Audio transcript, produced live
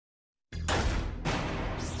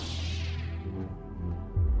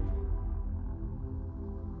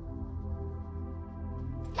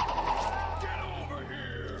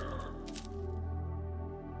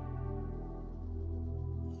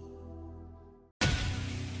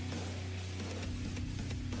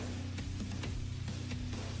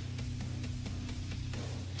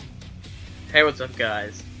Hey, what's up,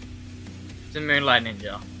 guys? It's a Moonlight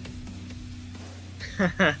Ninja.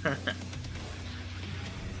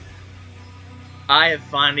 I have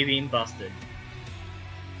finally been busted.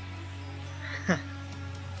 A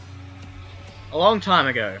long time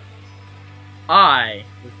ago, I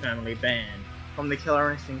was permanently banned from the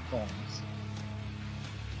Killer Instinct forums.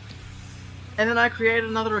 And then I created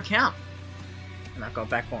another account, and I got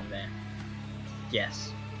back on there.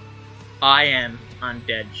 Yes, I am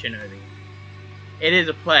Back-Undeadshinobi. It is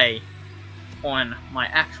a play on my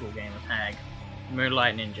actual gamer tag,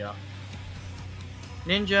 Moonlight Ninja.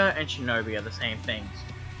 Ninja and Shinobi are the same things.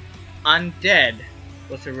 Undead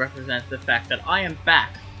was to represent the fact that I am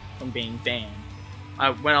back from being banned.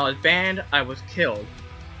 When I was banned, I was killed,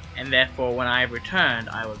 and therefore when I returned,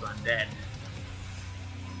 I was undead.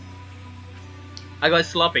 I got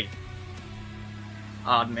sloppy.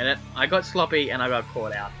 I'll admit it. I got sloppy and I got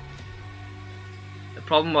caught out. The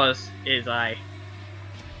problem is I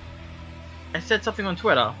said something on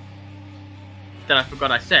Twitter that I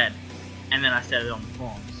forgot I said, and then I said it on the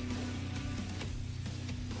forums.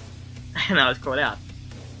 And I was caught out.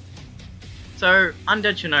 So,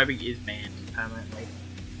 Back-Undeadshinobi is banned permanently.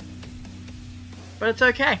 But it's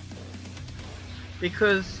okay.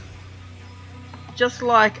 Because, just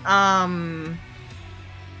like my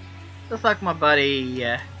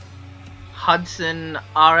buddy Hudson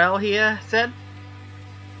RL here said,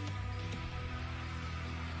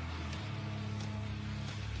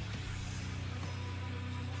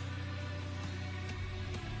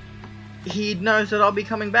 he knows that I'll be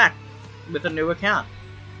coming back with a new account,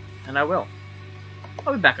 and I will.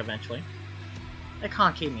 I'll be back eventually. They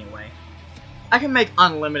can't keep me away. I can make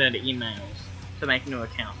unlimited emails to make new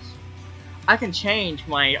accounts. I can change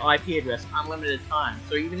my IP address unlimited times,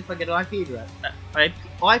 so even if I get an IP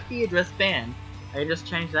address banned, I can just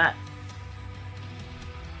change that.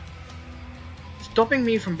 Stopping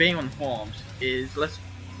me from being on forums is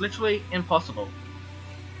literally impossible.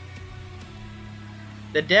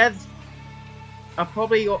 The devs are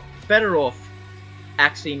probably better off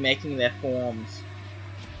actually making their forums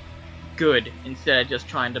good instead of just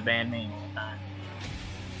trying to ban me all the time.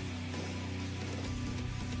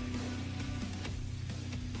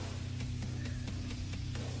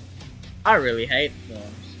 I really hate the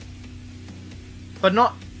forums.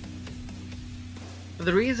 But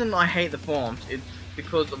the reason I hate the forums is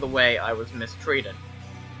because of the way I was mistreated.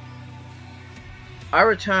 I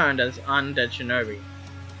returned as Back-Undeadshinobi,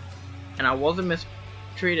 and I wasn't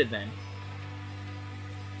mistreated then.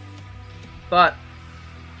 But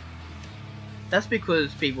that's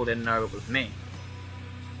because people didn't know it was me.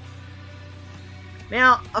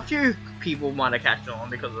 Now, a few people might have catched on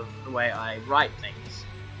because of the way I write things.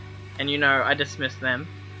 And you know, I dismissed them.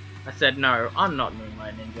 I said, no, I'm not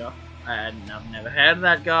Moonlight Ninja. I've never heard of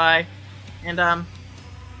that guy. And,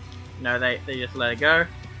 no, they just let it go.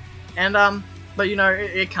 And, but you know,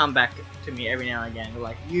 it come back to me every now and again.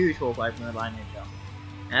 Like, you talk like Moonlight Ninja.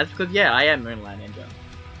 And that's because, yeah, I am Moonlight Ninja.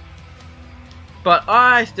 But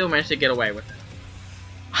I still managed to get away with it.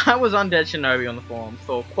 I was Back-Undeadshinobi on the forums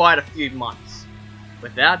for quite a few months,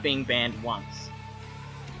 without being banned once.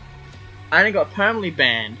 I only got permanently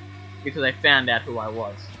banned because they found out who I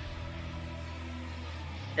was.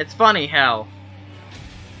 It's funny how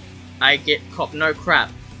I get cop no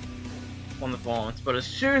crap on the forums, but as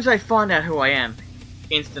soon as they find out who I am,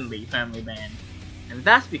 instantly permanently banned. And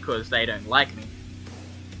that's because they don't like me.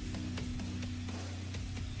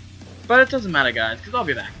 But it doesn't matter, guys, because I'll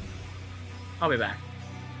be back. I'll be back.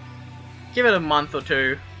 Give it a month or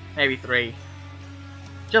two, maybe 3.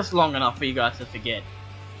 Just long enough for you guys to forget.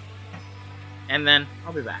 And then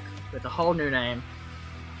I'll be back with a whole new name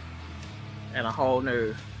and a whole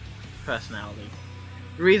new personality.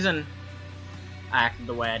 The reason I acted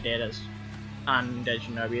the way I did as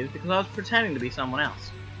Back-Undeadshinobi is because I was pretending to be someone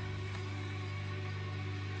else.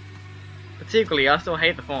 But secretly, I still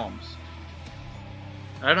hate the forums.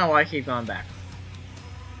 I don't know why I keep going back.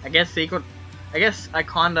 I guess I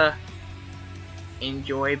kinda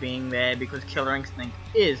enjoy being there because Killer Instinct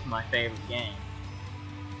is my favorite game.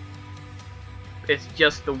 It's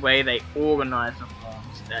just the way they organize the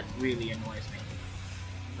forums that really annoys me.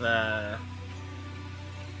 The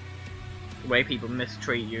way people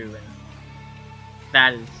mistreat you, and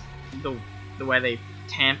that is the way they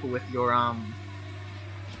tamper with your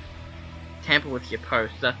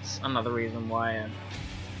posts. That's another reason why I'm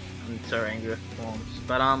so angry with the forums.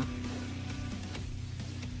 But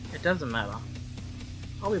it doesn't matter.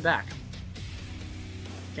 I'll be back.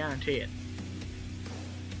 Guarantee it.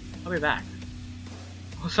 I'll be back.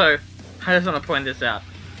 Also, I just want to point this out.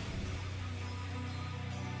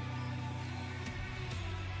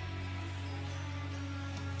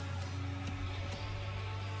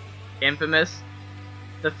 infamous.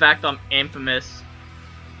 The fact I'm infamous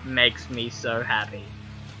makes me so happy.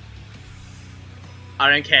 I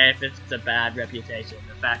don't care if it's a bad reputation.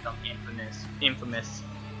 The fact I'm infamous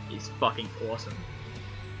is fucking awesome.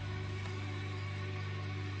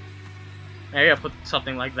 Maybe I'll put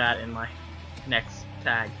something like that in my next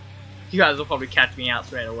tag. You guys will probably catch me out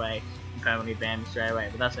straight away and permanently ban me straight away,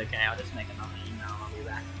 but that's okay. I'll just make another email and I'll be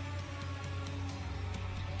back.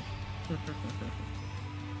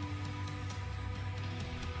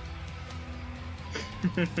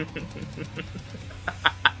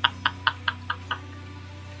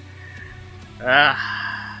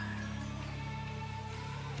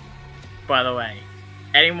 By the way,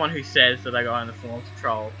 anyone who says that I go on the forums to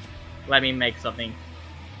troll, let me make something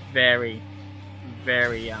very,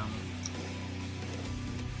 very, I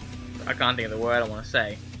can't think of the word I want to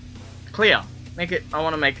say. Clear. I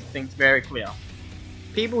want to make things very clear.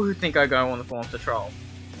 People who think I go on the forums to troll,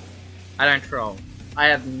 I don't troll. I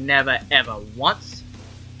have never ever once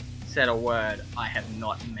said a word I have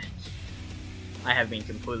not meant. I have been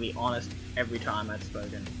completely honest every time I've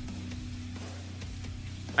spoken.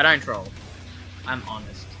 I don't troll. I'm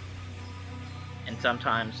honest. And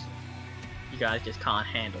sometimes you guys just can't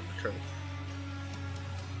handle the truth.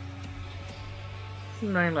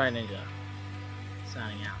 Moonlight Ninja,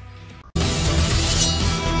 signing out.